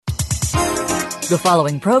The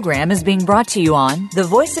following program is being brought to you on the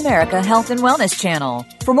Voice America Health and Wellness Channel.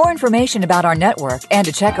 For more information about our network and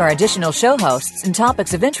to check our additional show hosts and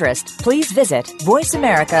topics of interest, please visit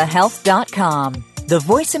voiceamericahealth.com. The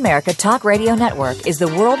Voice America Talk Radio Network is the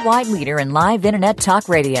worldwide leader in live Internet talk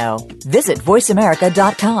radio. Visit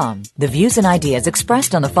voiceamerica.com. The views and ideas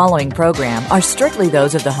expressed on the following program are strictly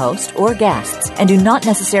those of the host or guests and do not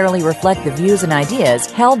necessarily reflect the views and ideas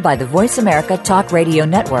held by the Voice America Talk Radio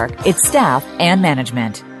Network, its staff, and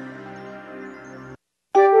management.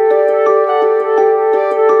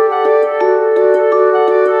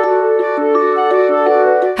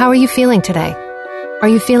 How are you feeling today? Are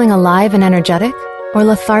you feeling alive and energetic? Or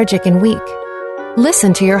lethargic and weak?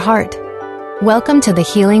 Listen to your heart. Welcome to the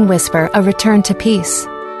Healing Whisper, a return to peace.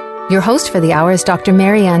 Your host for the hour is Dr.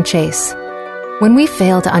 Marianne Chase. When we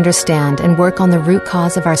fail to understand and work on the root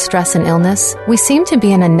cause of our stress and illness, we seem to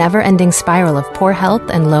be in a never-ending spiral of poor health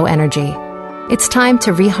and low energy. It's time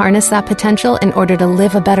to reharness that potential in order to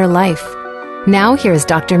live a better life. Now, here's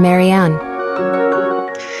Dr. Marianne.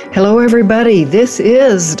 Hello, everybody. This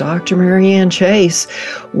is Dr. Marianne Chase.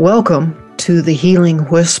 Welcome to the Healing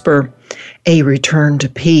Whisper, a return to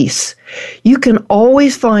peace. You can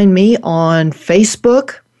always find me on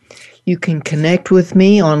Facebook. You can connect with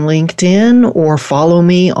me on LinkedIn or follow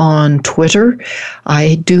me on Twitter.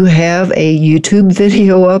 I do have a YouTube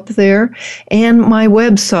video up there, and my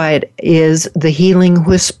website is The Healing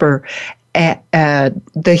Whisper at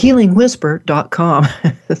thehealingwhisper.com.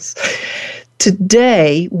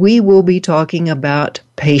 Today, we will be talking about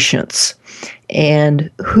patience. And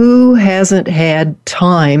who hasn't had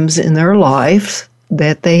times in their life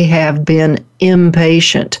that they have been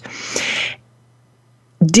impatient?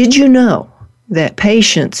 Did you know that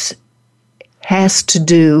patience has to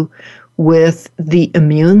do with the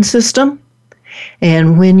immune system?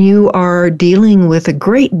 And when you are dealing with a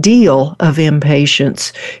great deal of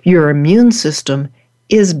impatience, your immune system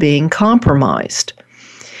is being compromised.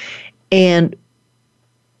 And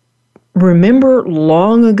remember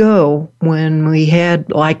long ago when we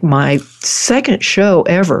had like my second show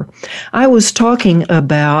ever, I was talking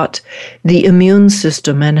about the immune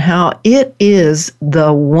system and how it is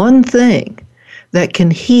the one thing that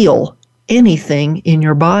can heal anything in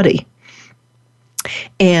your body.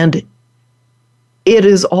 And it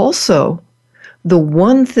is also the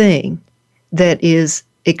one thing that is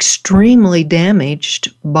extremely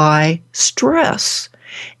damaged by stress.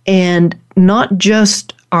 And not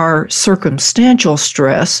just our circumstantial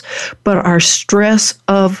stress, but our stress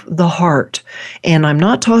of the heart. And I'm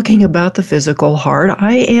not talking about the physical heart.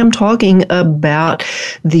 I am talking about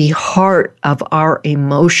the heart of our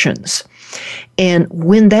emotions. And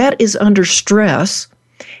when that is under stress,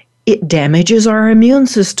 it damages our immune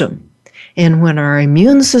system. And when our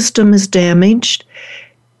immune system is damaged,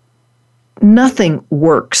 nothing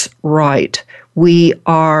works right. We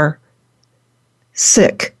are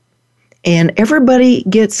sick. And everybody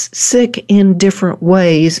gets sick in different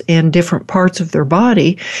ways and different parts of their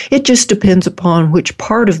body. It just depends upon which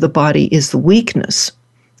part of the body is the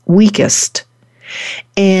weakest.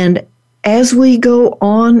 And as we go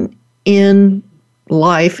on in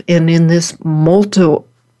life and in this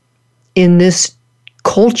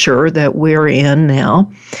culture that we're in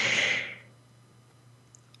now,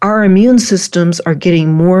 our immune systems are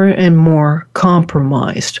getting more and more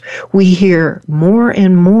compromised. We hear more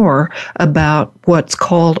and more about what's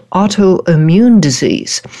called autoimmune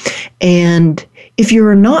disease. And if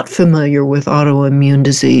you're not familiar with autoimmune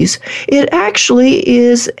disease, it actually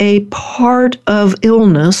is a part of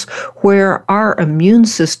illness where our immune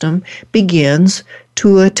system begins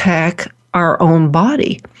to attack our own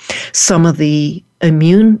body. Some of the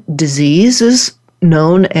immune diseases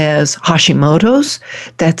known as Hashimoto's,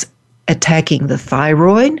 that's attacking the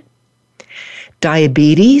thyroid.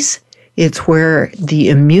 Diabetes, it's where the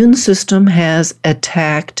immune system has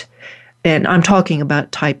attacked, and I'm talking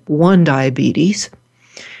about type 1 diabetes,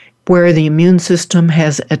 where the immune system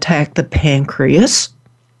has attacked the pancreas.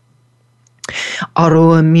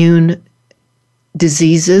 Autoimmune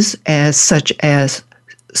diseases such as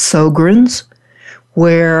Sjogren's,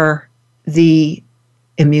 where the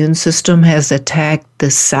immune system has attacked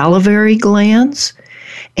the salivary glands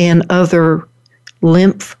and other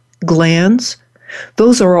lymph glands.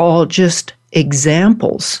 Those are all just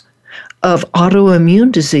examples of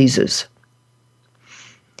autoimmune diseases.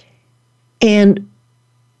 And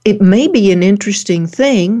it may be an interesting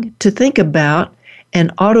thing to think about.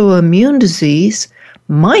 An autoimmune disease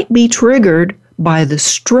might be triggered by the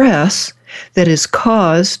stress that is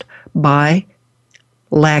caused by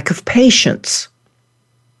lack of patience.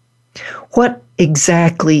 What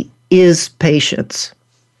exactly is patience?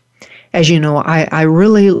 As you know, I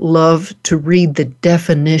really love to read the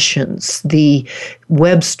definitions, the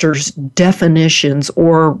Webster's definitions,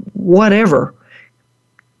 or whatever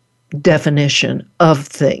definition of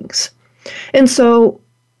things. And so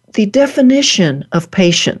the definition of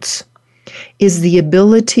patience is the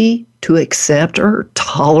ability to accept or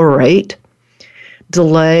tolerate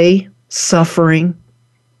delay, suffering,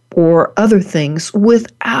 or other things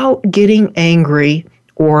without getting angry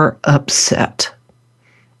or upset.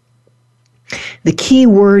 The key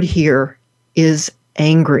word here is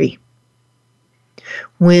angry.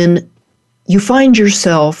 When you find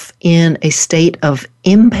yourself in a state of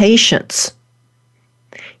impatience,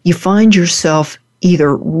 you find yourself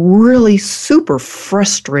either really super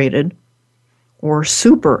frustrated or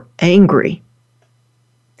super angry.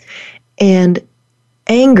 And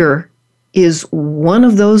anger is one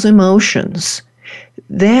of those emotions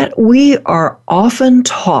that we are often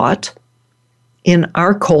taught in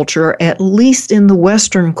our culture, at least in the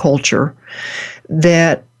Western culture,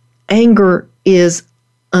 that anger is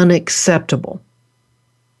unacceptable.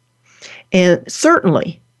 And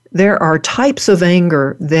certainly, there are types of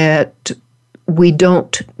anger that we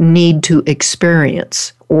don't need to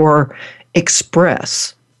experience or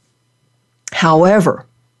express. However,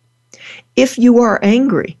 if you are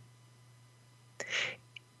angry,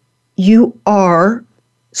 you are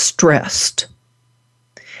stressed.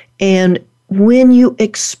 And when you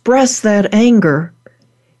express that anger,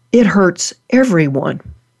 it hurts everyone.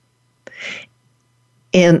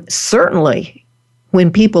 And certainly,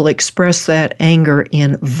 when people express that anger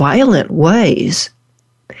in violent ways,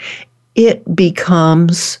 it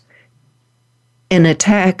becomes an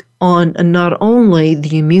attack on not only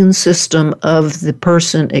the immune system of the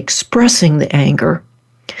person expressing the anger,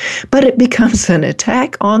 but it becomes an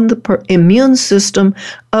attack on the immune system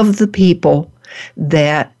of the people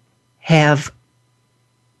that have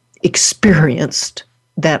experienced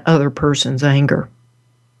that other person's anger.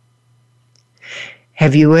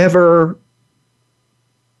 Have you ever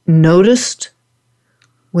noticed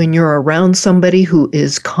when you're around somebody who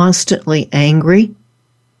is constantly angry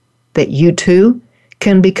that you too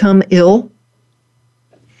can become ill,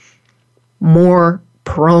 more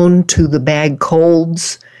prone to the bad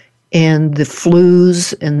colds and the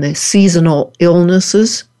flus and the seasonal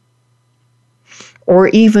illnesses, or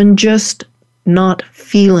even just not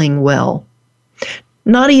feeling well,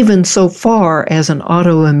 not even so far as an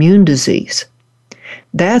autoimmune disease?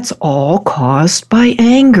 That's all caused by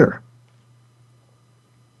anger.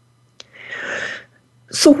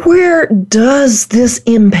 So where does this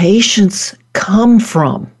impatience come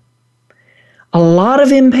from? A lot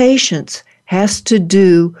of impatience has to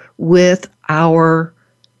do with our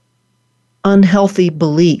unhealthy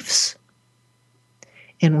beliefs.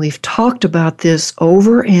 And we've talked about this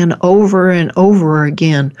over and over and over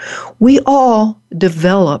again. We all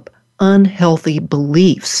develop unhealthy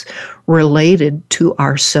beliefs related to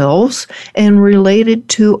ourselves and related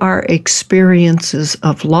to our experiences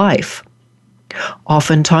of life.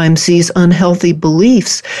 Oftentimes, these unhealthy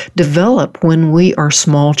beliefs develop when we are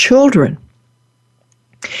small children.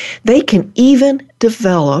 They can even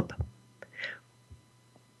develop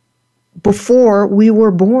before we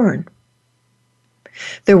were born.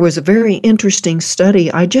 There was a very interesting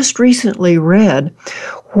study I just recently read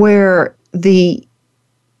where the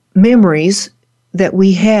memories that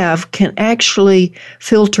we have can actually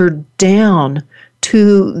filter down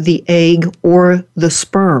to the egg or the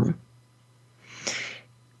sperm,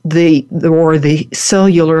 the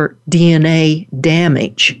cellular DNA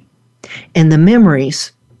damage. And the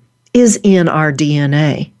memories is in our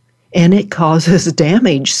DNA, and it causes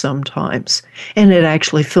damage sometimes, and it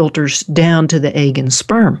actually filters down to the egg and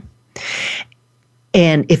sperm.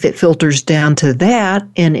 And if it filters down to that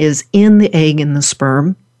and is in the egg and the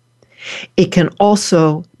sperm, it can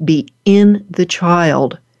also be in the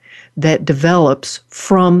child that develops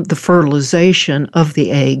from the fertilization of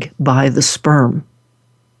the egg by the sperm.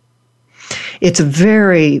 It's a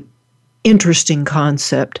very interesting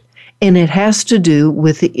concept, and it has to do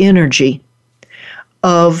with the energy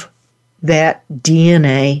of that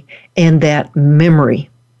DNA and that memory.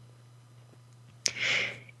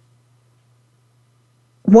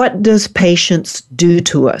 What does patience do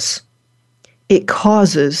to us? It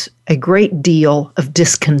causes a great deal of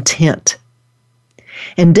discontent.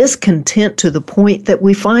 And discontent to the point that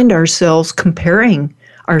we find ourselves comparing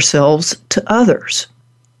ourselves to others.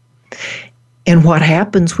 And what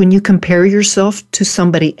happens when you compare yourself to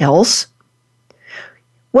somebody else?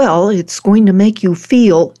 Well, it's going to make you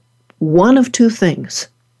feel one of two things.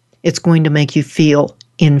 It's going to make you feel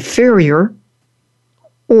inferior,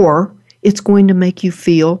 or it's going to make you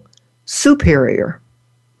feel superior.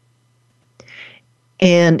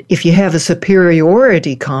 And if you have a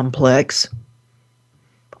superiority complex,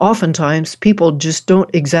 oftentimes people just don't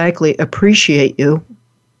exactly appreciate you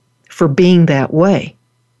for being that way.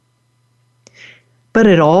 But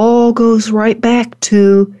it all goes right back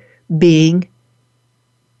to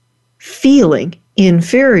feeling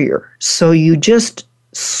inferior. So you just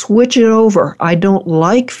switch it over. I don't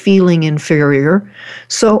like feeling inferior,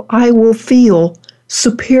 so I will feel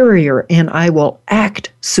superior and I will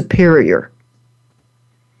act superior.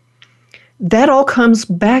 That all comes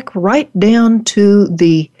back right down to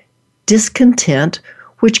the discontent,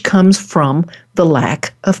 which comes from the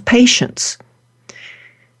lack of patience.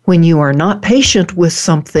 When you are not patient with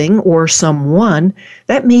something or someone,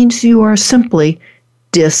 that means you are simply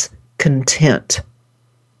discontent.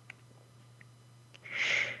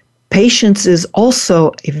 Patience is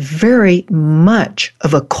also a very much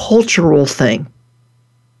of a cultural thing.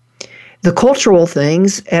 The cultural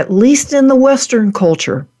things, at least in the Western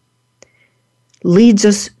culture, leads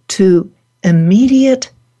us to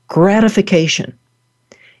immediate gratification.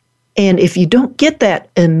 And if you don't get that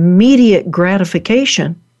immediate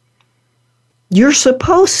gratification, you're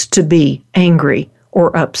supposed to be angry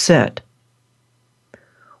or upset.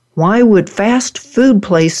 Why would fast food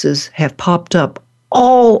places have popped up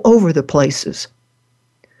all over the places?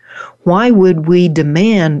 Why would we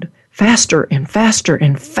demand faster and faster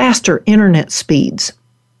and faster internet speeds?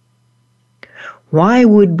 Why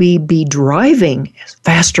would we be driving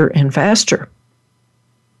faster and faster?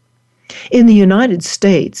 In the United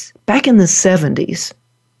States, back in the 70s,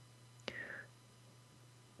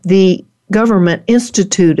 the government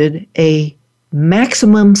instituted a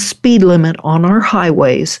maximum speed limit on our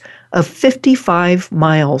highways of 55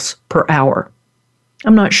 miles per hour.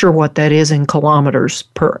 I'm not sure what that is in kilometers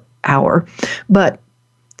per hour, but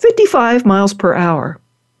 55 miles per hour.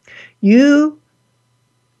 You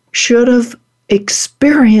should have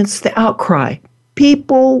experienced the outcry.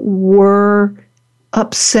 People were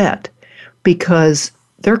upset because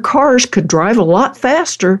their cars could drive a lot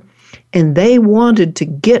faster and they wanted to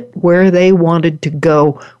get where they wanted to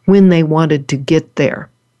go when they wanted to get there.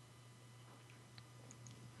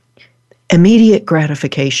 Immediate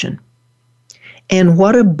gratification. And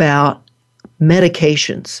what about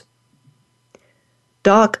medications?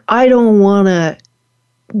 Doc, I don't want to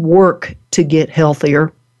work to get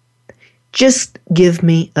healthier. Just give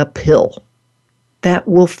me a pill. That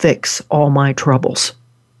will fix all my troubles.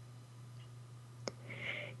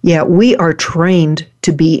 Yeah, we are trained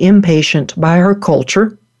to be impatient by our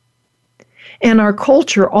culture, and our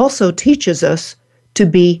culture also teaches us to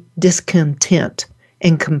be discontent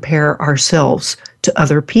and compare ourselves to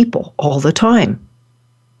other people all the time.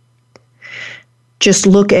 Just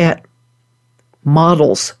look at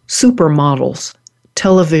models, supermodels,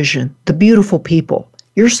 television, the beautiful people.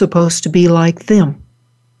 You're supposed to be like them.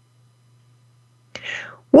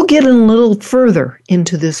 We'll get a little further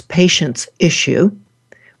into this patience issue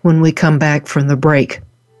when we come back from the break.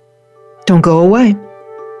 Don't go away.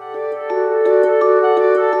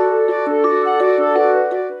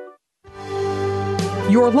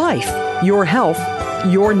 Your life, your health,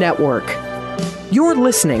 your network. You're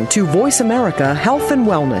listening to Voice America Health and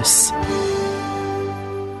Wellness.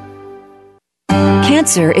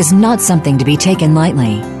 Cancer is not something to be taken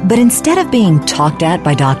lightly, but instead of being talked at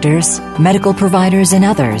by doctors, medical providers, and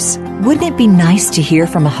others, wouldn't it be nice to hear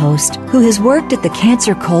from a host who has worked at the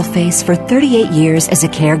cancer coalface for 38 years as a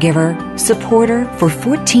caregiver, supporter for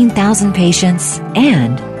 14,000 patients,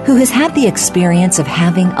 and who has had the experience of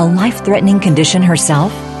having a life-threatening condition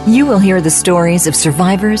herself? You will hear the stories of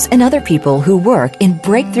survivors and other people who work in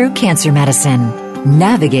breakthrough cancer medicine.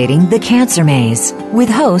 Navigating the Cancer Maze with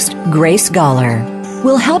host Grace Galler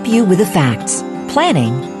will help you with the facts,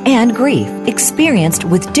 planning, and grief experienced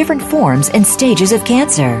with different forms and stages of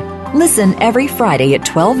cancer. Listen every Friday at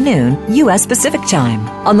 12 noon U.S. Pacific Time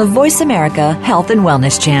on the Voice America Health and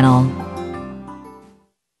Wellness Channel.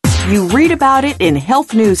 You read about it in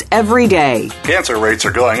health news every day. Cancer rates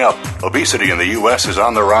are going up. Obesity in the U.S. is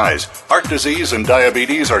on the rise. Heart disease and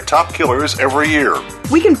diabetes are top killers every year.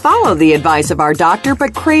 We can follow the advice of our doctor,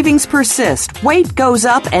 but cravings persist. Weight goes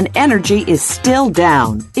up and energy is still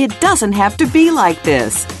down. It doesn't have to be like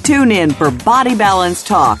this. Tune in for Body Balance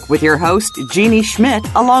Talk with your host, Jeannie Schmidt,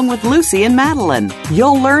 along with Lucy and Madeline.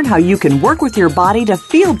 You'll learn how you can work with your body to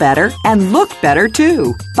feel better and look better,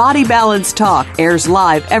 too. Body Balance Talk airs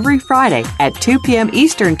live every Friday at 2 p.m.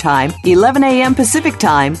 Eastern Time, 11 a.m. Pacific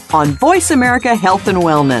Time on Voice America Health and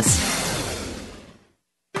Wellness.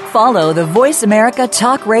 Follow the Voice America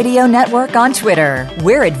Talk Radio Network on Twitter.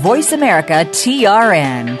 We're at Voice America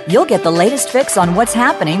TRN. You'll get the latest fix on what's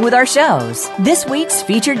happening with our shows, this week's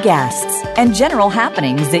featured guests, and general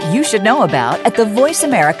happenings that you should know about at the Voice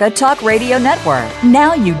America Talk Radio Network.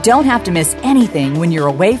 Now you don't have to miss anything when you're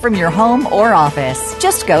away from your home or office.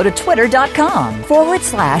 Just go to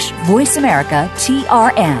twitter.com/Voice America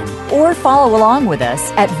TRN or follow along with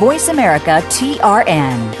us at Voice America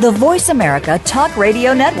TRN, the Voice America Talk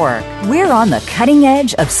Radio Network. We're on the cutting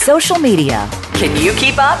edge of social media. Can you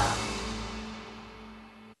keep up?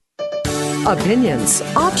 Opinions,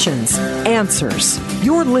 options, answers.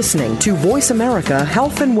 You're listening to Voice America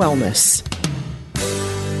Health and Wellness.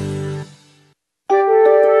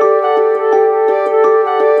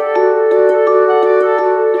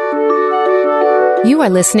 You are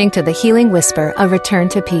listening to The Healing Whisper, A Return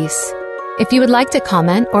to Peace. If you would like to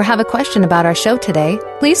comment or have a question about our show today,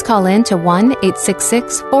 please call in to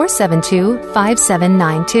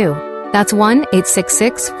 1-866-472-5792. That's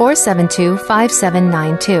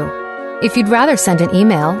 1-866-472-5792. If you'd rather send an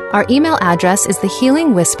email, our email address is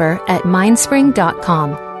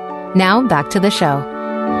thehealingwhisper@mindspring.com. Now back to the show.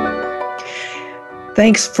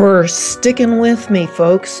 Thanks for sticking with me,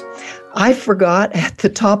 folks. I forgot at the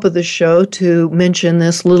top of the show to mention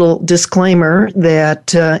this little disclaimer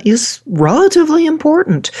that is relatively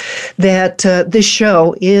important, that this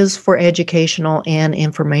show is for educational and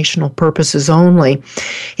informational purposes only.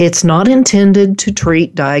 It's not intended to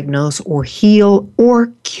treat, diagnose, or heal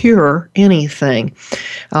or cure anything.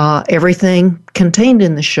 Everything contained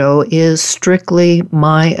in the show is strictly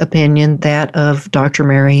my opinion, that of Dr.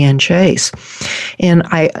 Mary Ann Chase. And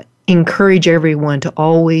I encourage everyone to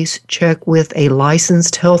always check with a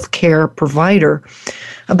licensed healthcare provider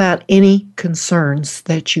about any concerns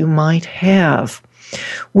that you might have.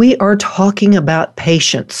 We are talking about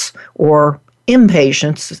patience or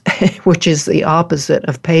impatience, which is the opposite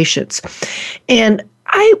of patience. And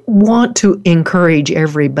I want to encourage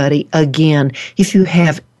everybody, again, if you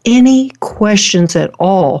have any questions at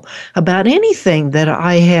all about anything that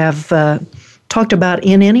I have talked about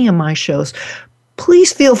in any of my shows,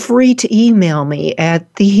 please feel free to email me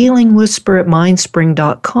at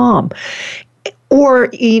thehealingwhisper@mindspring.com. Or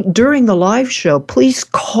during the live show, please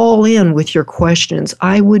call in with your questions.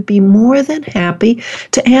 I would be more than happy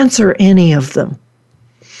to answer any of them.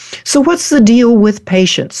 So what's the deal with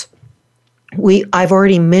patience? I've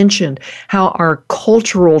already mentioned how our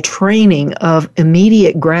cultural training of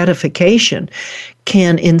immediate gratification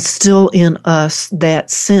can instill in us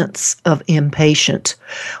that sense of impatience,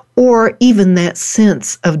 or even that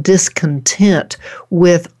sense of discontent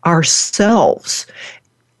with ourselves,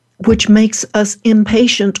 which makes us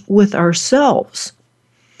impatient with ourselves.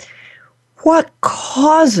 What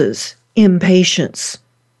causes impatience?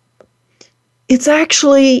 It's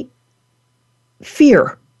actually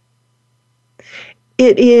fear.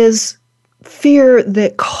 It is fear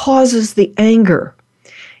that causes the anger,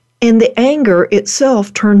 and the anger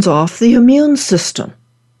itself turns off the immune system.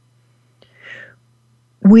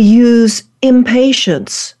 We use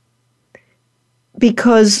impatience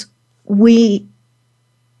because we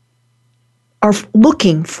are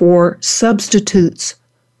looking for substitutes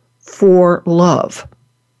for love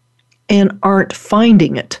and aren't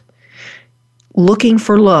finding it. Looking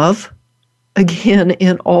for love, again,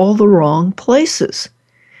 in all the wrong places.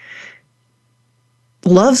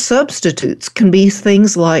 Love substitutes can be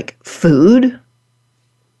things like food,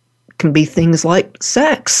 can be things like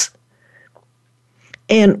sex.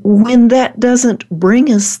 And when that doesn't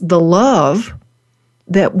bring us the love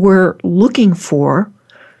that we're looking for,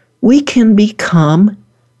 we can become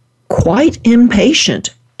quite impatient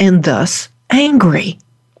and thus angry.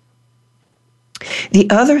 The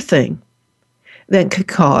other thing that could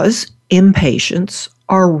cause impatience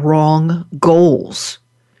are wrong goals.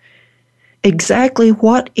 Exactly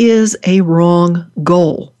what is a wrong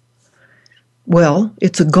goal? Well,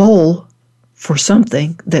 it's a goal for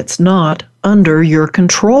something that's not under your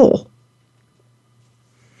control.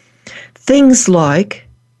 Things like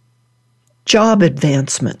job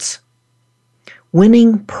advancements,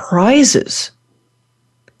 winning prizes,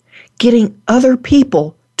 getting other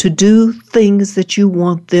people to do things that you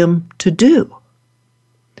want them to do.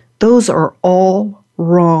 Those are all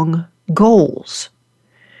wrong goals.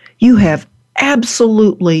 You have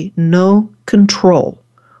absolutely no control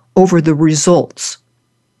over the results.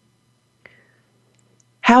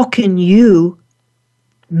 How can you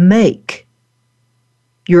make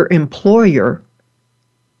your employer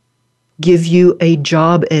give you a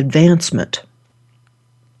job advancement?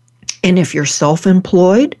 And if you're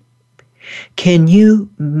self-employed, can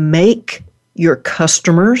you make your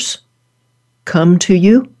customers come to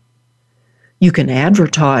you You can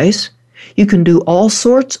advertise. You can do all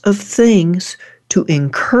sorts of things to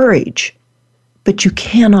encourage, but you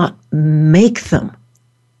cannot make them.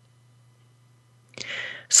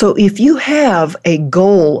 So if you have a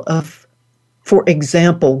goal of, for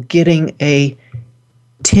example, getting a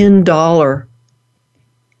 $10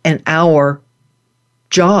 an hour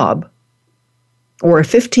job or a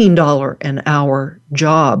 $15 an hour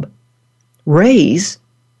job raise,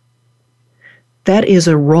 that is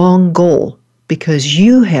a wrong goal because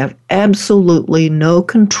you have absolutely no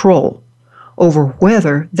control over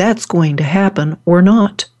whether that's going to happen or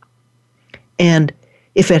not. And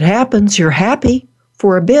if it happens, you're happy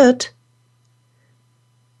for a bit,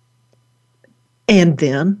 and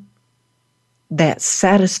then that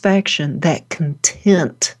satisfaction, that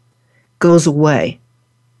content goes away.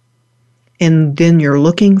 And then you're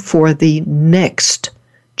looking for the next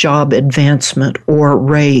job advancement or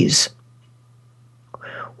raise.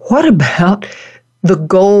 What about the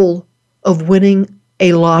goal of winning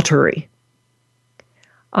a lottery?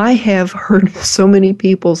 I have heard so many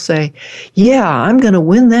people say, yeah, I'm going to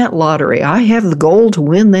win that lottery. I have the goal to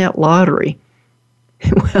win that lottery.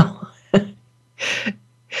 Well,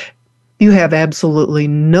 you have absolutely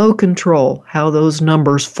no control how those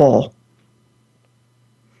numbers fall.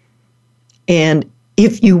 And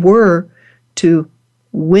if you were to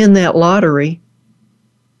win that lottery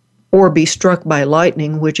or be struck by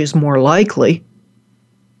lightning, which is more likely,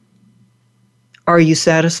 are you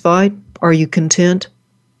satisfied? Are you content?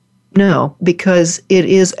 No, because it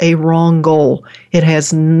is a wrong goal. It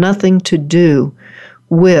has nothing to do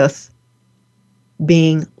with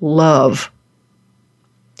being love.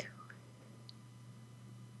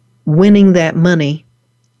 Winning that money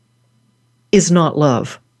is not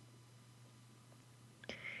love.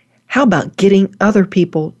 How about getting other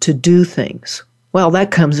people to do things? Well,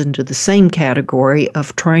 that comes into the same category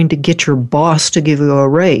of trying to get your boss to give you a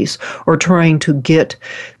raise or trying to get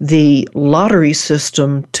the lottery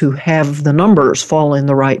system to have the numbers fall in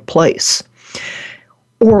the right place.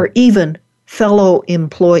 Or even fellow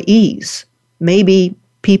employees, maybe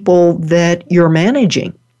people that you're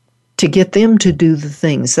managing, to get them to do the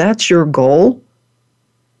things. That's your goal.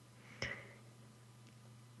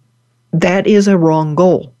 That is a wrong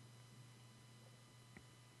goal.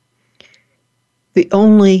 The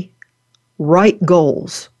only right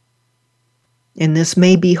goals, and this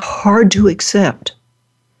may be hard to accept,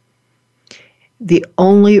 the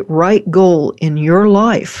only right goal in your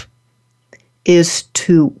life is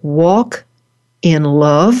to walk in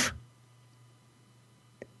love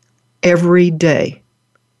every day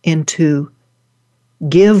and to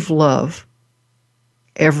give love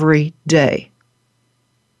every day.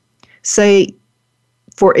 Say,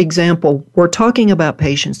 for example, we're talking about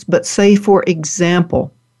patience, but say, for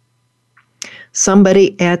example,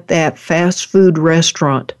 somebody at that fast food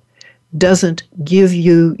restaurant doesn't give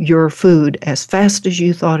you your food as fast as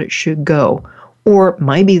you thought it should go, or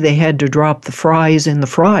maybe they had to drop the fries in the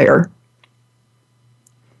fryer.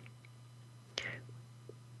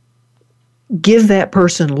 Give that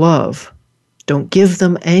person love. Don't give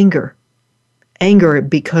them anger. Anger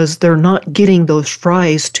because they're not getting those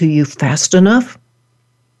fries to you fast enough.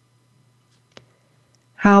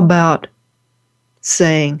 How about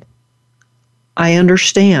saying, I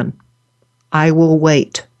understand. I will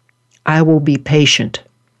wait. I will be patient.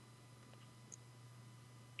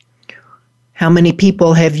 How many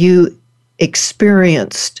people have you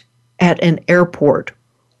experienced at an airport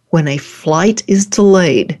when a flight is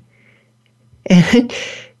delayed? And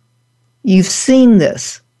you've seen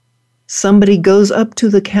this. Somebody goes up to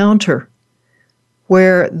the counter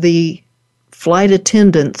where the flight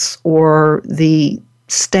attendants or the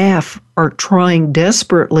staff are trying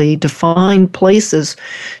desperately to find places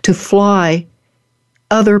to fly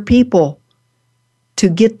other people, to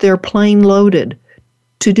get their plane loaded,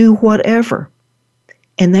 to do whatever.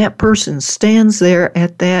 And that person stands there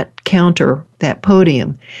at that counter, that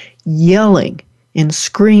podium, yelling and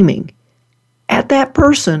screaming at that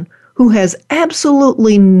person who has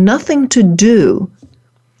absolutely nothing to do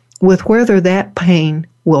with whether that plane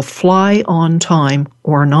will fly on time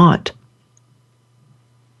or not.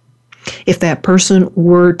 If that person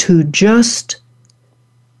were to just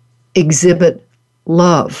exhibit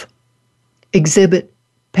love, exhibit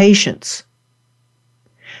patience,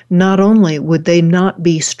 not only would they not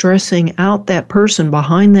be stressing out that person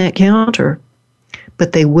behind that counter,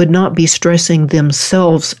 but they would not be stressing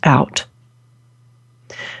themselves out,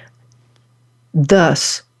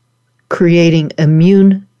 thus creating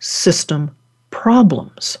immune system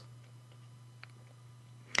problems.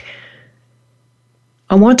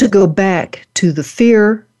 I want to go back to the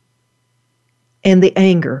fear and the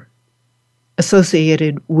anger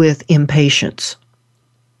associated with impatience.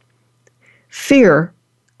 Fear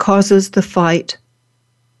causes the fight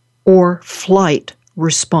or flight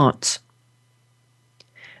response.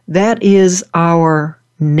 That is our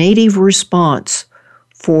native response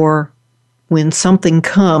for when something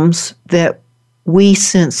comes that we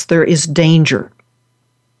sense there is danger.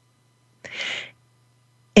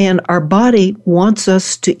 And our body wants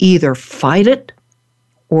us to either fight it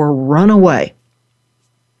or run away.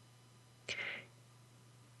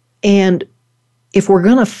 And if we're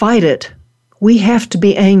going to fight it, we have to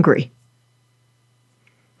be angry.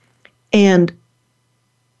 And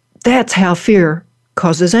that's how fear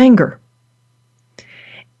causes anger.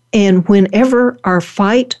 And whenever our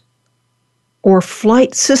fight or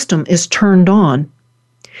flight system is turned on,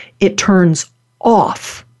 it turns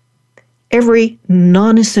off every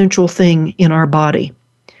non-essential thing in our body,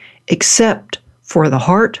 except for the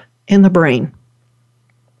heart and the brain.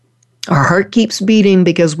 Our heart keeps beating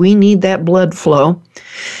because we need that blood flow.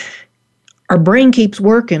 Our brain keeps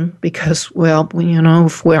working because, well,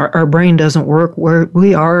 if our brain doesn't work,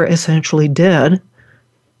 we are essentially dead.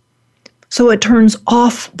 So it turns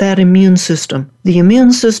off that immune system. The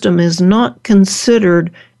immune system is not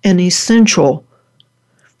considered an essential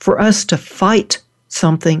for us to fight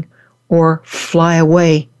something or fly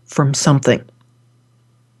away from something.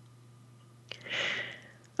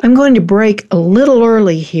 I'm going to break a little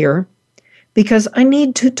early here because I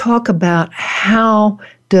need to talk about how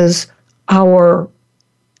does our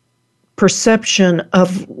perception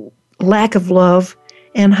of lack of love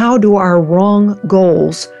and how do our wrong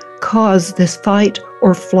goals cause this fight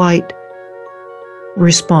or flight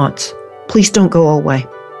response. Please don't go away.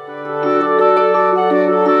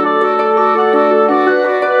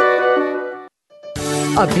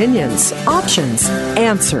 Opinions, options,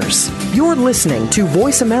 answers. You're listening to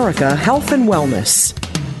Voice America Health and Wellness.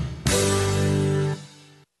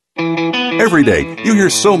 Every day, you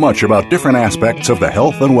hear so much about different aspects of the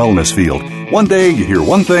health and wellness field. One day, you hear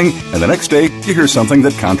one thing, and the next day, you hear something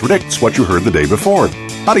that contradicts what you heard the day before.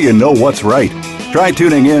 How do you know what's right? Try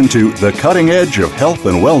tuning in to The Cutting Edge of Health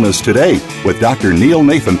and Wellness today with Dr. Neil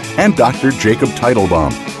Nathan and Dr. Jacob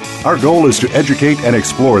Teitelbaum. Our goal is to educate and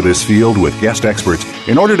explore this field with guest experts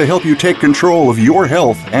in order to help you take control of your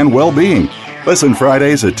health and well-being. Listen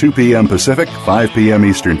Fridays at 2 p.m. Pacific, 5 p.m.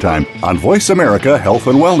 Eastern Time on Voice America Health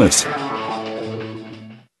and Wellness.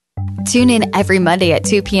 Tune in every Monday at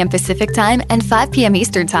 2 p.m. Pacific Time and 5 p.m.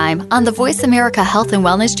 Eastern Time on the Voice America Health and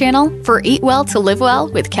Wellness channel for Eat Well to Live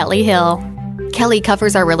Well with Kelly Hill. Kelly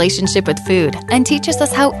covers our relationship with food and teaches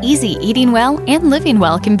us how easy eating well and living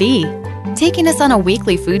well can be, taking us on a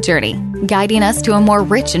weekly food journey, guiding us to a more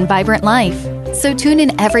rich and vibrant life. So tune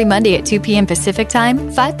in every Monday at 2 p.m. Pacific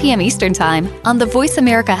Time, 5 p.m. Eastern Time on the Voice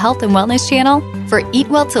America Health and Wellness channel for Eat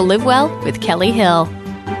Well to Live Well with Kelly Hill.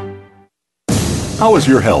 How is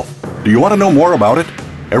your health? Do you want to know more about it?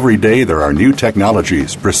 Every day there are new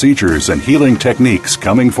technologies, procedures, and healing techniques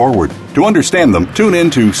coming forward. To understand them, tune in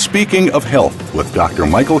to Speaking of Health with Dr.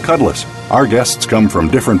 Michael Cudlis. Our guests come from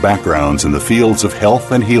different backgrounds in the fields of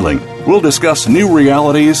health and healing. We'll discuss new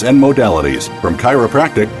realities and modalities, from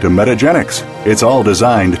chiropractic to metagenics. It's all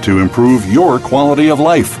designed to improve your quality of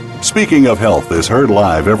life. Speaking of Health is heard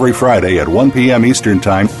live every Friday at 1 p.m. Eastern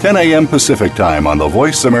Time, 10 a.m. Pacific Time on the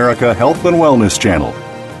Voice America Health and Wellness channel.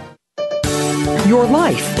 Your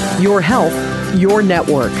life, your health, your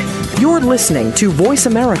network. You're listening to Voice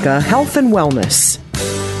America Health and Wellness.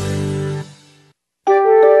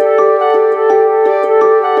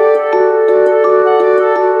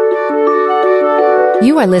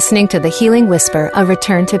 You are listening to The Healing Whisper, A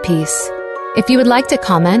Return to Peace. If you would like to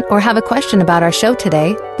comment or have a question about our show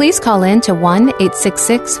today, please call in to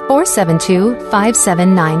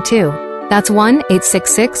 1-866-472-5792. That's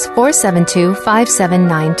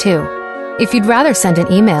 1-866-472-5792. If you'd rather send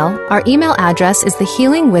an email, our email address is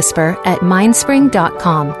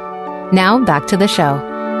thehealingwhisper@mindspring.com. Now back to the show.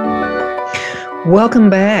 Welcome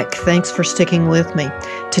back. Thanks for sticking with me.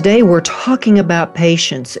 Today we're talking about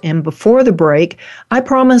patience, and before the break, I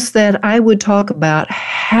promised that I would talk about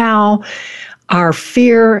how our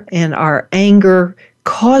fear and our anger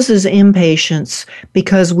causes impatience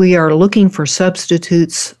because we are looking for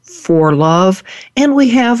substitutes for love and we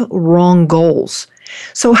have wrong goals.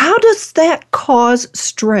 So how does that cause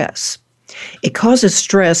stress? It causes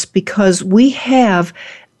stress because we have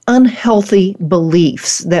unhealthy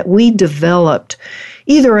beliefs that we developed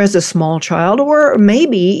either as a small child or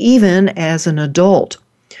maybe even as an adult.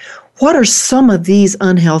 What are some of these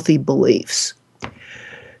unhealthy beliefs?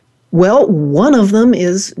 Well, one of them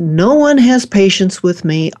is no one has patience with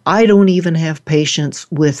me. I don't even have patience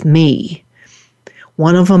with me.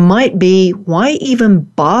 One of them might be, why even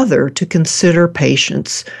bother to consider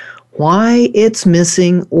patience? Why it's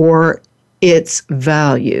missing or its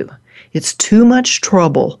value? It's too much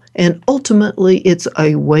trouble, and ultimately it's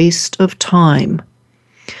a waste of time.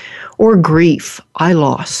 Or grief, I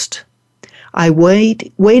lost.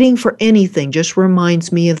 Waiting for anything just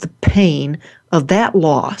reminds me of the pain of that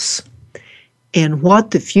loss and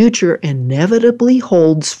what the future inevitably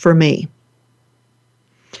holds for me.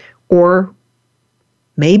 Or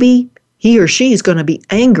maybe he or she is going to be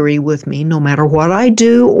angry with me no matter what I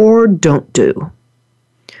do or don't do.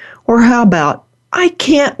 Or how about, I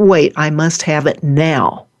can't wait, I must have it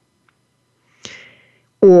now.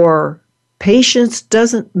 Or patience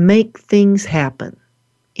doesn't make things happen.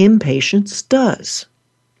 Impatience does.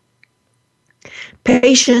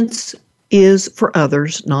 Patience is for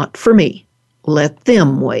others, not for me. Let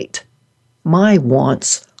them wait. My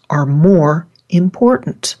wants are more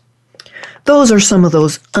important. Those are some of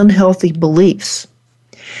those unhealthy beliefs.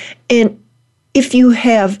 And if you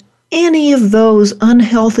have any of those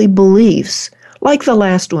unhealthy beliefs, like the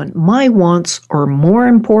last one, my wants are more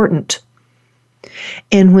important.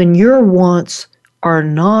 And when your wants are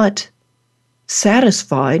not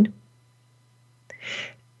satisfied,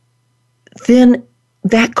 then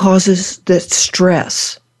that causes the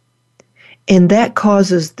stress. And that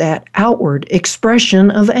causes that outward expression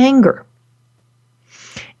of anger.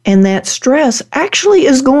 And that stress actually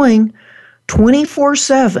is going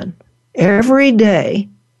 24/7 every day,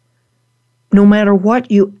 no matter what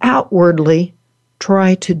you outwardly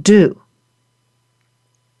try to do.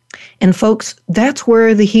 And folks, that's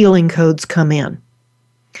where the healing codes come in.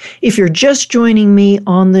 If you're just joining me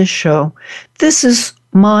on this show, this is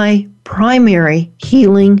my primary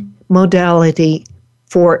healing modality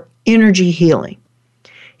for energy healing.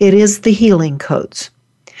 It is the healing codes.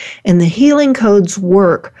 And the healing codes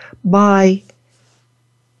work by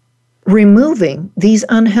removing these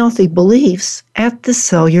unhealthy beliefs at the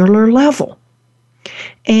cellular level.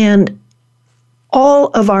 And all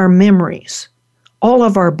of our memories, all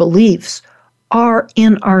of our beliefs are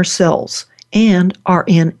in our cells and are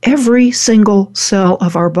in every single cell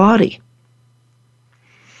of our body.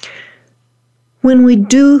 When we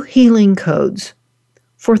do healing codes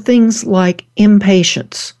for things like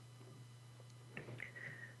impatience,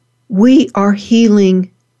 we are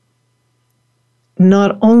healing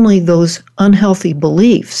not only those unhealthy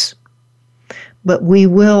beliefs, but we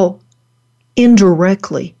will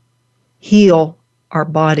indirectly heal our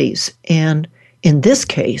bodies, and in this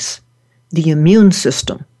case, the immune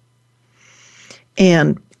system.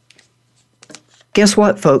 And guess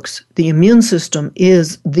what, folks? The immune system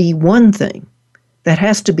is the one thing that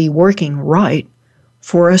has to be working right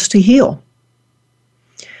for us to heal.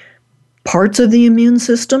 Parts of the immune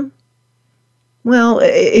system, well,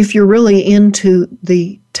 if you're really into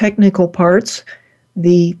the technical parts,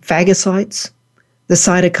 the phagocytes, the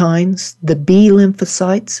cytokines, the B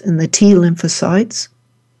lymphocytes, and the T lymphocytes,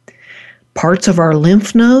 parts of our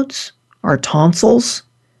lymph nodes, our tonsils,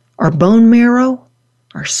 our bone marrow,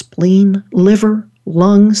 our spleen, liver,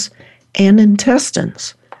 lungs, and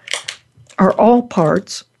intestines are all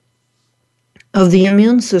parts of the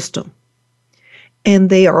immune system. And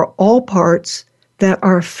they are all parts that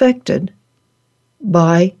are affected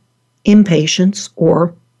by impatience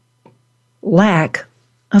or lack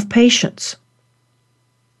of patience.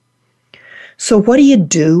 So what do you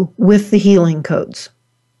do with the healing codes?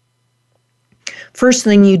 First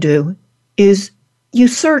thing you do is you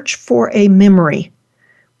search for a memory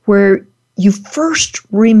where you first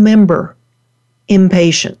remember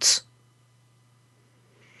impatience.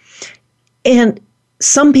 And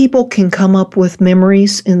some people can come up with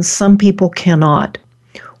memories and some people cannot.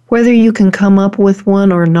 Whether you can come up with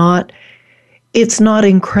one or not, it's not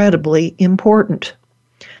incredibly important.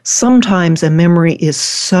 Sometimes a memory is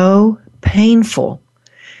so painful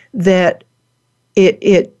that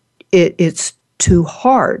it's too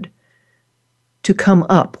hard to come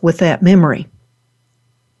up with that memory.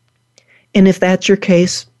 And if that's your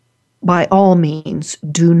case, by all means,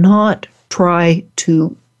 do not try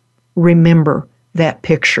to remember that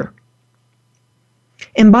picture.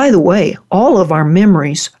 And by the way, all of our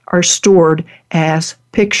memories are stored as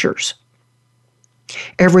pictures.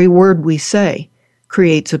 Every word we say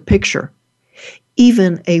creates a picture,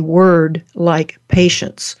 even a word like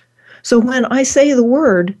patience. So when I say the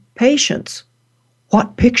word patience,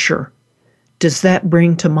 what picture does that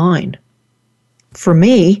bring to mind? For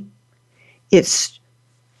me, it's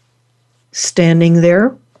standing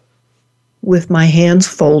there with my hands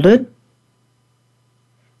folded,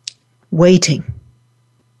 waiting.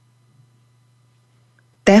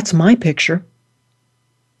 That's my picture.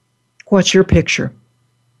 What's your picture?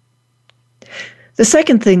 The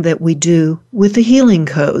second thing that we do with the healing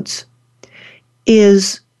codes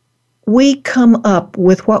is we come up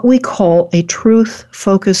with what we call a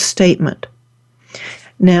truth-focused statement.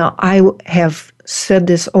 Now, I have said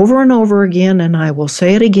this over and over again, and I will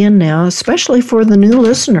say it again now, especially for the new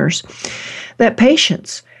listeners, that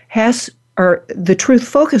patience or the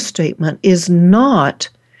truth-focused statement is not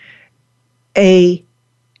a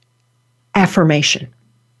affirmation.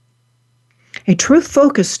 A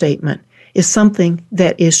truth-focused statement is something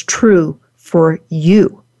that is true for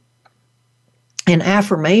you. An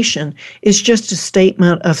affirmation is just a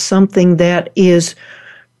statement of something that is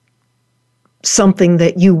something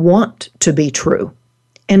that you want to be true,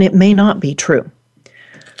 and it may not be true.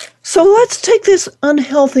 So let's take this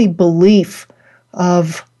unhealthy belief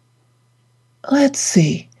of,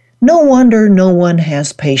 no wonder no one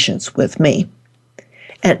has patience with me.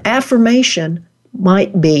 An affirmation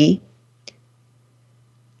might be,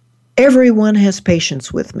 everyone has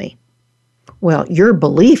patience with me. Well, your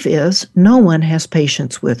belief is, no one has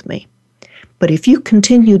patience with me. But if you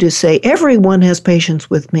continue to say, everyone has patience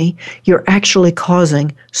with me, you're actually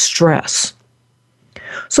causing stress.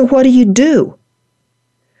 So what do?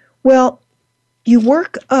 Well, you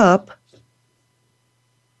work up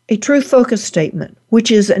a truth-focused statement, which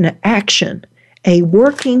is an action, a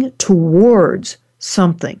working towards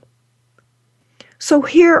something. So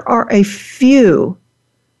here are a few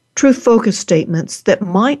truth-focused statements that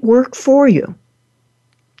might work for you.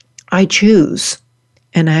 I choose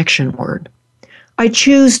an action word. I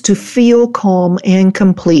choose to feel calm and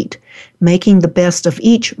complete, making the best of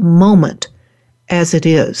each moment as it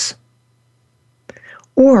is.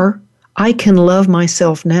 Or, I can love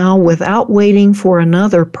myself now without waiting for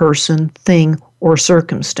another person, thing, or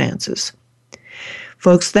circumstances.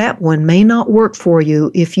 Folks, that one may not work for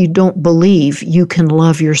you if you don't believe you can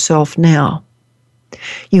love yourself now.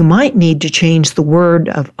 You might need to change the word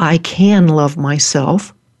of I can love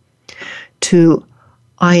myself to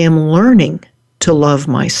I am learning to love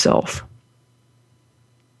myself.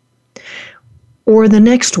 Or the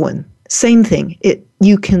next one, same thing.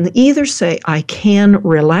 You can either say, I can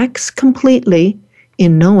relax completely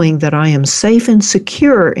in knowing that I am safe and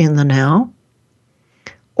secure in the now,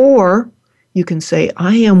 or you can say,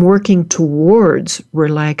 I am working towards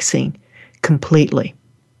relaxing completely.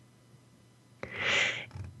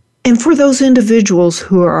 And for those individuals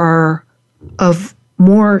who are of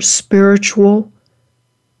more spiritual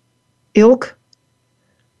ilk,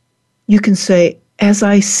 you can say, as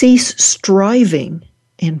I cease striving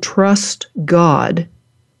and trust God,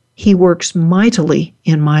 He works mightily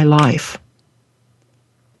in my life.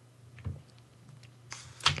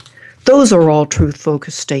 Those are all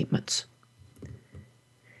truth-focused statements.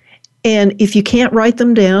 And if you can't write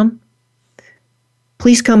them down,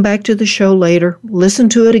 please come back to the show later, listen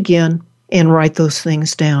to it again, and write those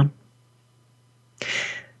things down.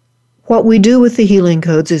 What we do with the healing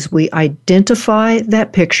codes is we identify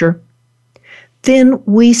that picture, then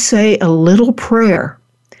we say a little prayer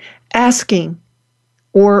asking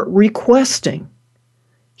or requesting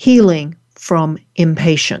healing from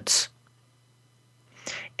impatience.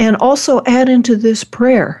 And also add into this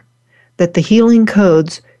prayer that the healing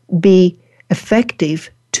codes be effective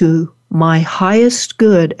to my highest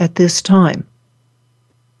good at this time.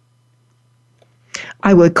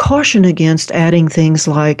 I would caution against adding things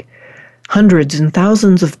like hundreds and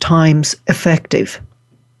thousands of times effective,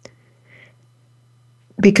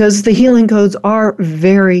 because the healing codes are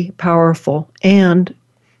very powerful and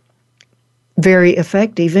very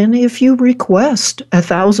effective. And if you request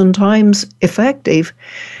 1,000 times effective,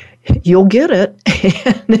 you'll get it,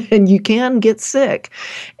 and you can get sick.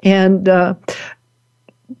 And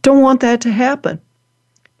don't want that to happen.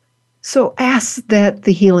 So ask that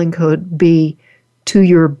the healing code be to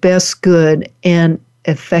your best good and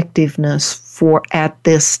effectiveness for at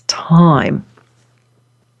this time.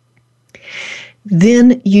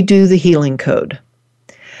 Then you do the healing code.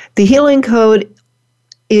 The healing code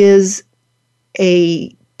is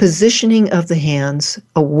a positioning of the hands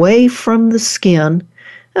away from the skin,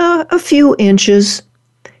 a few inches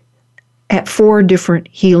at 4 different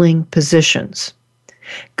healing positions.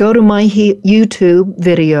 Go to my YouTube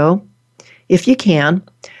video, if you can,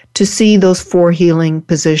 to see those 4 healing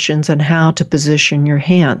positions and how to position your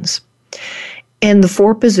hands. And the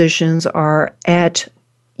 4 positions are at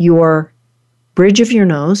your bridge of your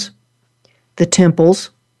nose, the temples,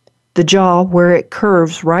 the jaw where it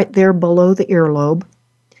curves right there below the earlobe,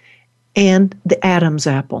 and the Adam's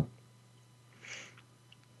apple.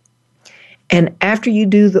 And after you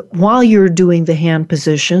while you're doing the hand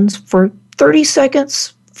positions, for 30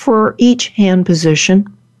 seconds for each hand position,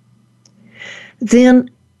 then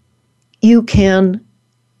you can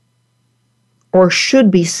or should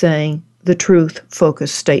be saying the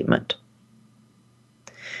truth-focused statement.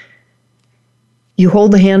 You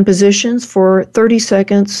hold the hand positions for 30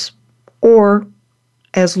 seconds or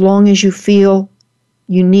as long as you feel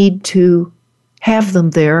you need to have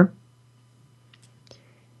them there.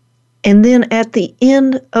 And then at the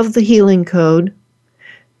end of the healing code,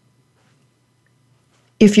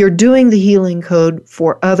 if you're doing the healing code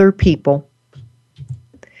for other people,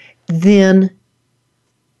 then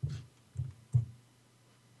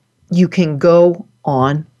you can go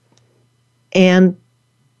on and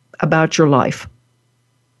about your life.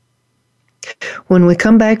 When we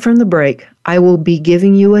come back from the break, I will be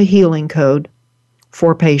giving you a healing code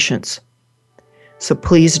for patience. So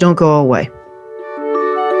please don't go away.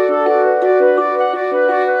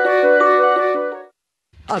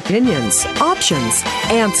 Opinions, options,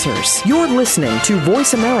 answers. You're listening to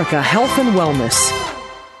Voice America Health and Wellness.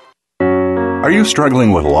 Are you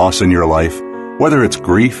struggling with loss in your life? Whether it's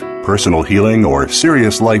grief, personal healing, or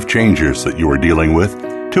serious life changes that you are dealing with,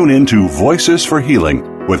 tune in to Voices for Healing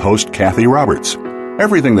with host Kathy Roberts.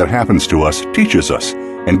 Everything that happens to us teaches us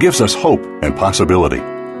and gives us hope and possibility.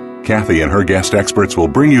 Kathy and her guest experts will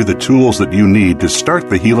bring you the tools that you need to start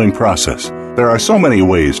the healing process. There are so many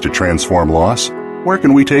ways to transform loss. Where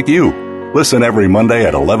can we take you? Listen every Monday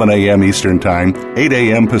at 11 a.m. Eastern Time, 8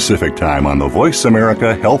 a.m. Pacific Time on the Voice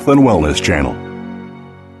America Health and Wellness Channel.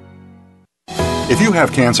 If you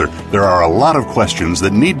have cancer, there are a lot of questions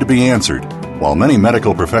that need to be answered. While many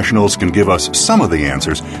medical professionals can give us some of the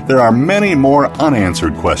answers, there are many more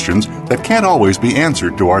unanswered questions that can't always be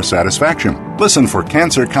answered to our satisfaction. Listen for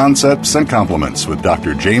Cancer Concepts and Compliments with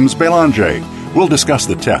Dr. James Belanger. We'll discuss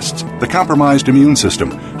the tests, the compromised immune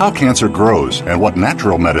system, how cancer grows, and what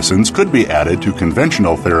natural medicines could be added to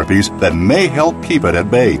conventional therapies that may help keep it at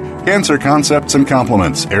bay. Cancer Concepts and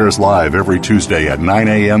Compliments airs live every Tuesday at 9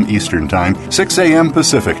 a.m. Eastern Time, 6 a.m.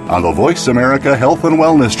 Pacific on the Voice America Health and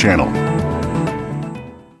Wellness Channel.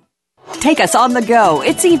 Take us on the go.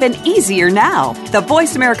 It's even easier now. The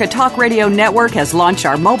Voice America Talk Radio Network has launched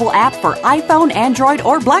our mobile app for iPhone, Android,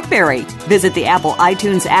 or BlackBerry. Visit the Apple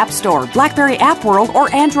iTunes App Store, BlackBerry App World,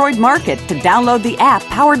 or Android Market to download the app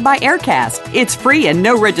powered by Aircast. It's free and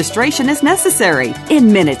no registration is necessary.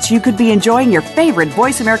 In minutes, you could be enjoying your favorite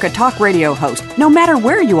Voice America Talk Radio host, no matter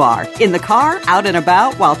where you are. In the car, out and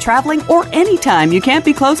about, while traveling, or anytime you can't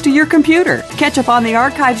be close to your computer. Catch up on the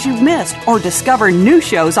archives you've missed, or discover new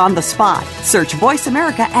shows on the spot. Search Voice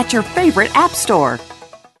America at your favorite app store.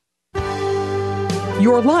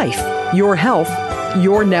 Your life, your health,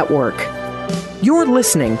 your network. You're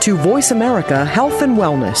listening to Voice America Health and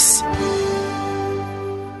Wellness.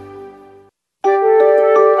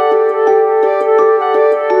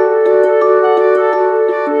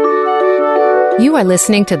 You are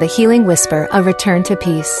listening to The Healing Whisper, A Return to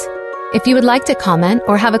Peace. If you would like to comment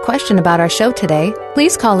or have a question about our show today,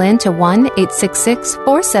 please call in to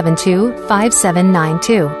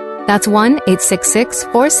 1-866-472-5792. That's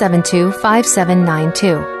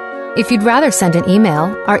 1-866-472-5792. If you'd rather send an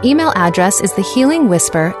email, our email address is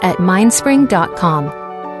thehealingwhisper@mindspring.com.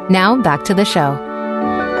 Now back to the show.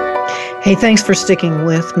 Hey, thanks for sticking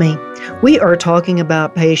with me. We are talking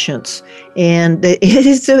about patience, and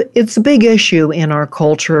it's a big issue in our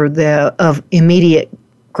culture of immediate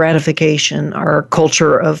gratification, our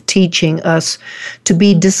culture of teaching us to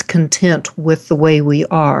be discontent with the way we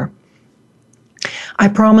are. I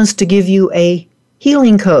promised to give you a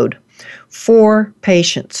healing code for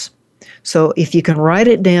patience. So if you can write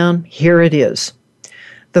it down, here it is.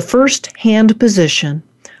 The first hand position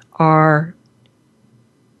are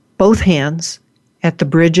both hands at the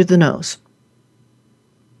bridge of the nose.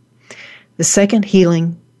 The second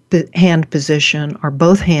healing hand position are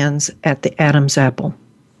both hands at the Adam's apple.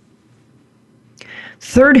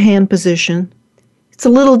 Third hand position, it's a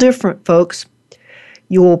little different, folks.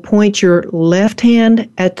 You will point your left hand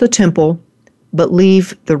at the temple, but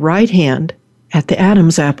leave the right hand at the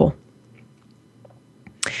Adam's apple.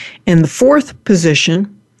 And the fourth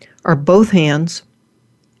position are both hands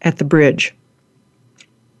at the bridge.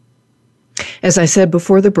 As I said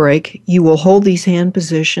before the break, you will hold these hand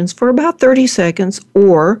positions for about 30 seconds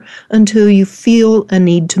or until you feel a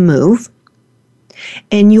need to move.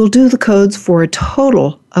 And you'll do the codes for a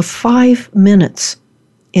total of 5 minutes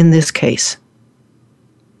in this case.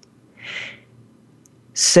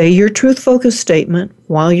 Say your truth-focused statement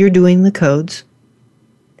while you're doing the codes.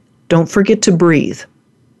 Don't forget to breathe.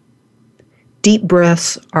 Deep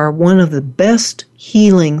breaths are one of the best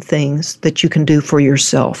healing things that you can do for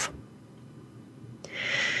yourself.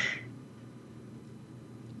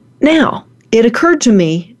 Now, it occurred to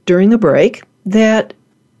me during the break that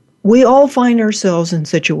we all find ourselves in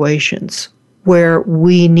situations where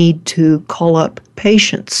we need to call up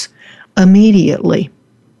patience immediately.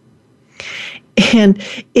 And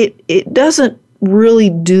it doesn't really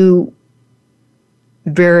do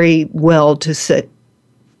very well to sit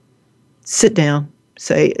down,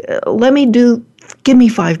 say, give me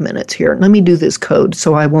 5 minutes here. Let me do this code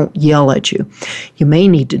so I won't yell at you. You may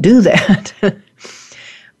need to do that.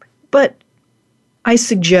 But I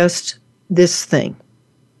suggest this thing.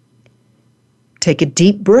 Take a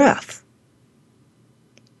deep breath.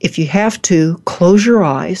 If you have to, close your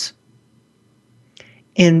eyes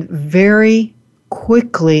and very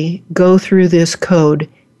quickly go through this code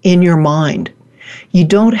in your mind. You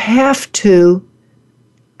don't have to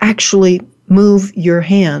actually move your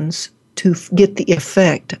hands to get the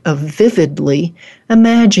effect of vividly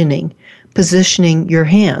imagining, positioning your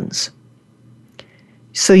hands.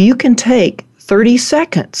 So you can take 30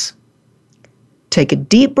 seconds, take a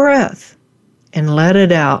deep breath, and let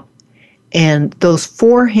it out. And those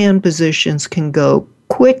 4 hand positions can go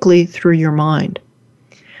quickly through your mind.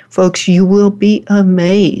 Folks, you will be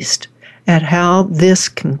amazed at how this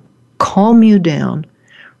can calm you down,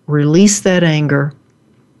 release that anger,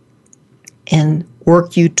 and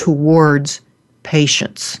work you towards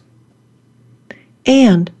patience.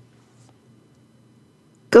 And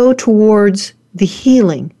go towards the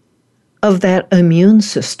healing of that immune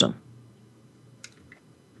system.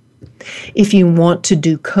 If you want to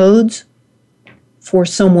do codes for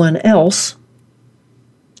someone else,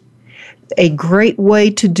 a great way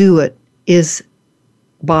to do it is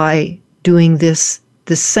by doing this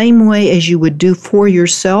the same way as you would do for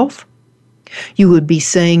yourself. You would be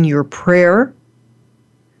saying your prayer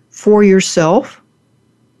for yourself,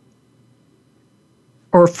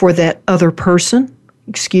 or for that other person,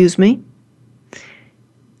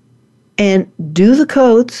 and do the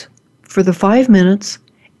codes for the 5 minutes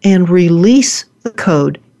and release the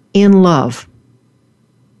code in love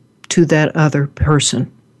to that other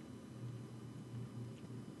person.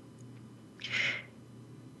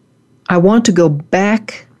 I want to go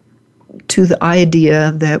back to the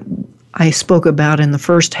idea that I spoke about in the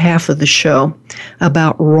first half of the show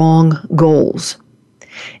about wrong goals.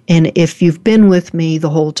 And if you've been with me the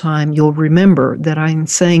whole time, you'll remember that I'm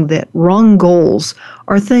saying that wrong goals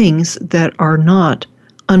are things that are not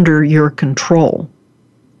under your control.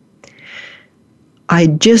 I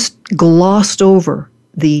just glossed over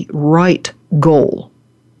the right goal.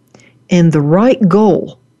 And the right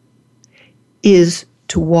goal is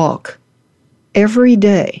to walk every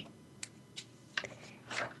day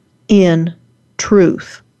in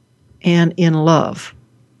truth and in love.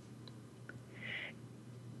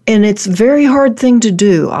 And it's a very hard thing to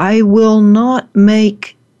do. I will not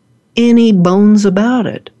make any bones about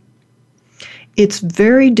it. It's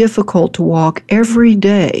very difficult to walk every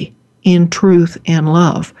day in truth and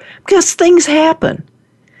love because things happen.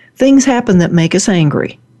 Things happen that make us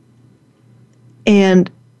angry. And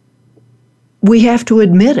we have to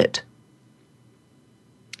admit it.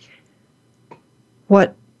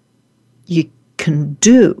 What you can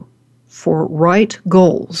do for right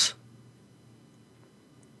goals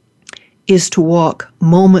is to walk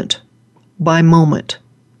moment by moment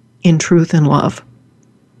in truth and love.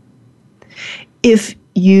 If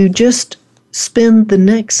you just spend the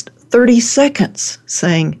next 30 seconds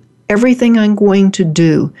saying, everything I'm going to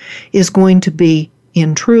do is going to be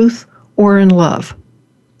in truth or in love,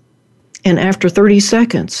 and after 30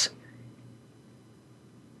 seconds,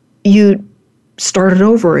 you start it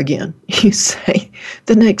over again. You say,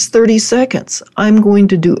 the next 30 seconds, I'm going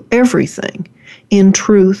to do everything in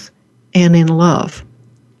truth and in love.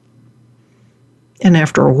 And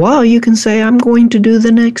after a while, you can say, I'm going to do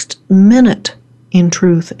the next minute in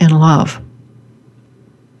truth and love.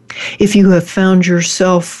 If you have found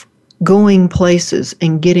yourself going places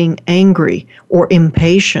and getting angry or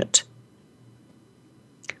impatient,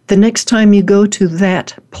 the next time you go to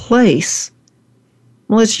that place,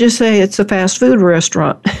 let's just say it's a fast food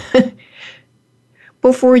restaurant,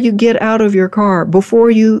 before you get out of your car,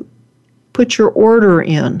 before you put your order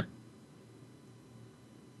in,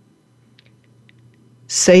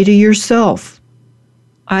 say to yourself,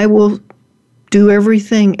 I will do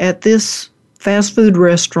everything at this fast food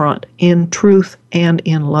restaurant in truth and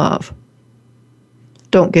in love.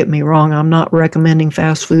 Don't get me wrong, I'm not recommending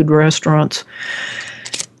fast food restaurants.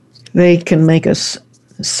 They can make us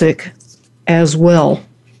sick as well.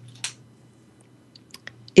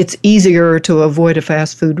 It's easier to avoid a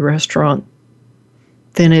fast food restaurant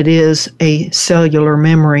than it is a cellular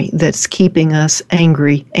memory that's keeping us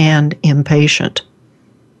angry and impatient.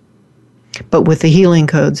 But with the healing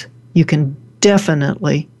codes, you can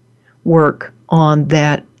definitely work on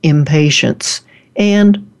that impatience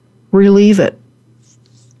and relieve it.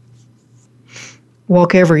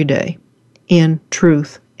 Walk every day in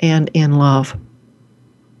truth and in love.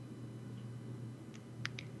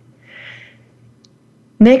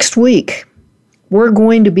 Next week, we're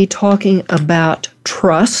going to be talking about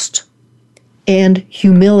trust and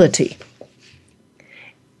humility.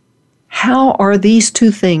 How are these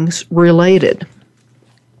two things related?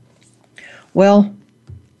 Well,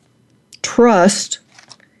 trust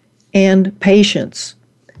and patience.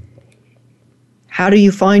 How do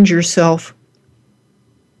you find yourself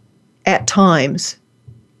at times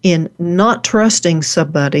in not trusting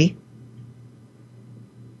somebody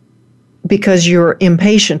because you're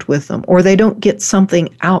impatient with them or they don't get something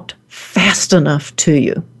out fast enough to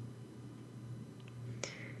you?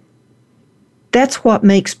 That's what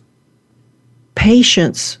makes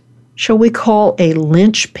patience, shall we call, a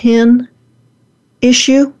linchpin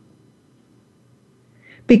issue?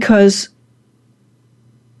 Because,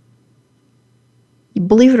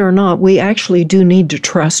 believe it or not, we actually do need to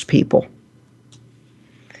trust people.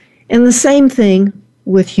 And the same thing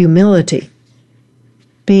with humility,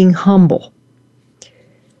 being humble.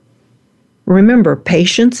 Remember,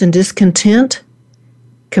 patience and discontent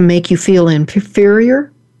can make you feel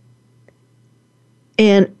inferior,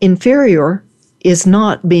 and inferior is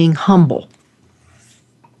not being humble.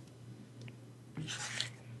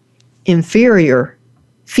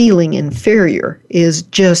 Feeling inferior is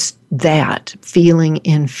just that, feeling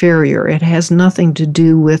inferior. It has nothing to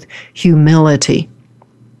do with humility.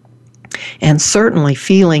 And certainly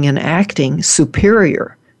feeling and acting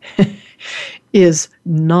superior is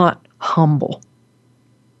not humble.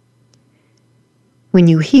 When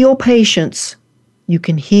you heal patience, you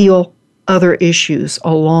can heal other issues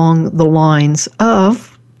along the lines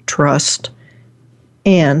of trust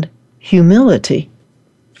and humility.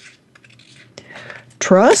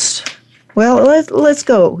 Trust? Well, let's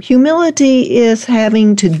go. Humility is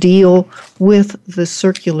having to deal with the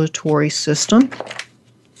circulatory system.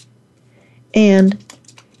 And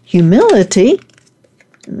humility,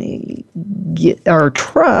 let me get our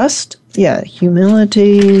trust. Yeah,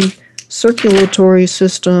 humility, circulatory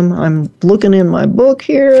system. I'm looking in my book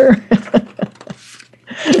here.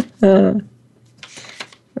 I've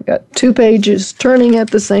got 2 pages turning at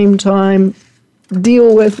the same time.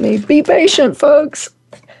 Deal with me. Be patient, folks.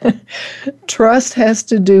 Trust has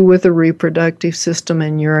to do with the reproductive system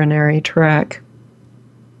and urinary tract.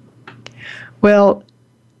 Well,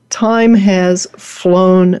 time has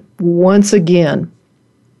flown once again.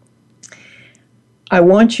 I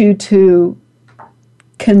want you to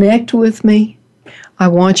connect with me. I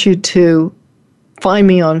want you to find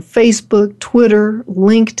me on Facebook, Twitter,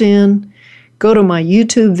 LinkedIn. Go to my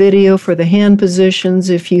YouTube video for the hand positions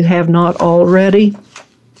if you have not already.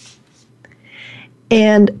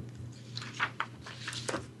 And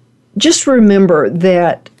just remember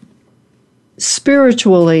that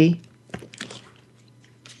spiritually,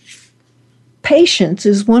 patience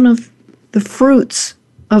is one of the fruits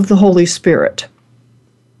of the Holy Spirit.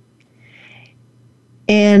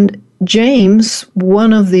 And James,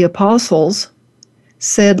 one of the apostles,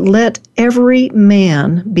 said, "Let every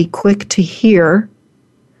man be quick to hear,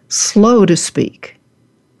 slow to speak,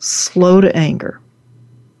 slow to anger."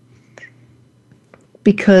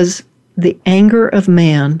 Because the anger of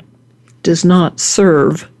man does not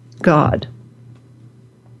serve God.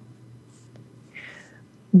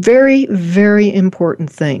 Very, very important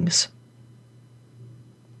things.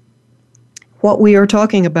 What we are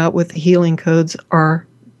talking about with the healing codes are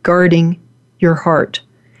guarding your heart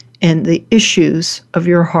and the issues of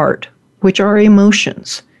your heart, which are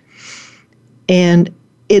emotions. And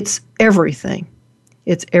it's everything.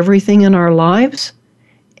 It's everything in our lives,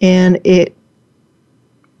 and it's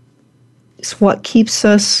what keeps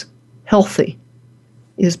us healthy,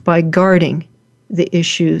 is by guarding the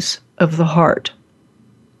issues of the heart.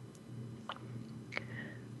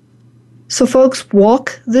 So folks,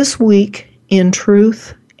 walk this week in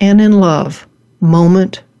truth and in love,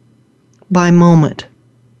 moment by moment.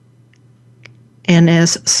 And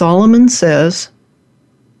as Solomon says,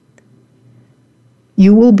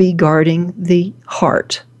 you will be guarding the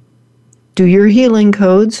heart. Do your healing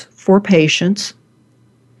codes for patience.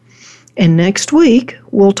 And next week,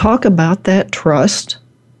 we'll talk about that trust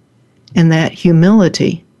and that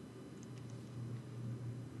humility.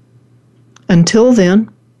 Until then,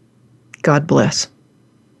 God bless.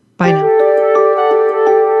 Bye now.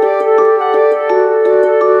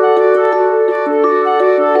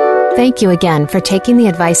 Thank you again for taking the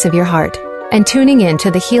advice of your heart and tuning in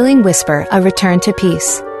to the Healing Whisper, A Return to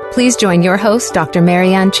Peace. Please join your host, Dr.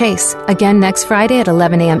 Marianne Chase, again next Friday at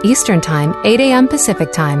 11 a.m. Eastern Time, 8 a.m.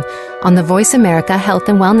 Pacific Time on the Voice America Health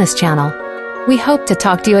and Wellness Channel. We hope to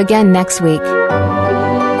talk to you again next week.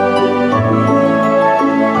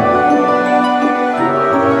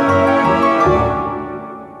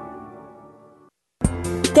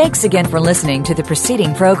 Thanks again for listening to the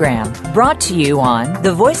preceding program, brought to you on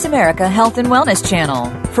the Voice America Health and Wellness Channel.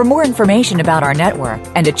 For more information about our network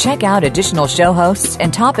and to check out additional show hosts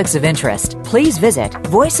and topics of interest, please visit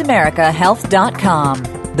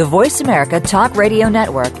voiceamericahealth.com. The Voice America Talk Radio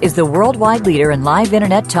Network is the worldwide leader in live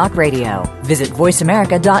Internet talk radio. Visit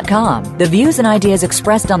voiceamerica.com. The views and ideas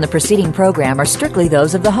expressed on the preceding program are strictly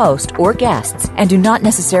those of the host or guests and do not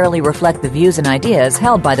necessarily reflect the views and ideas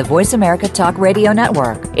held by the Voice America Talk Radio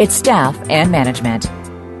Network, its staff, and management.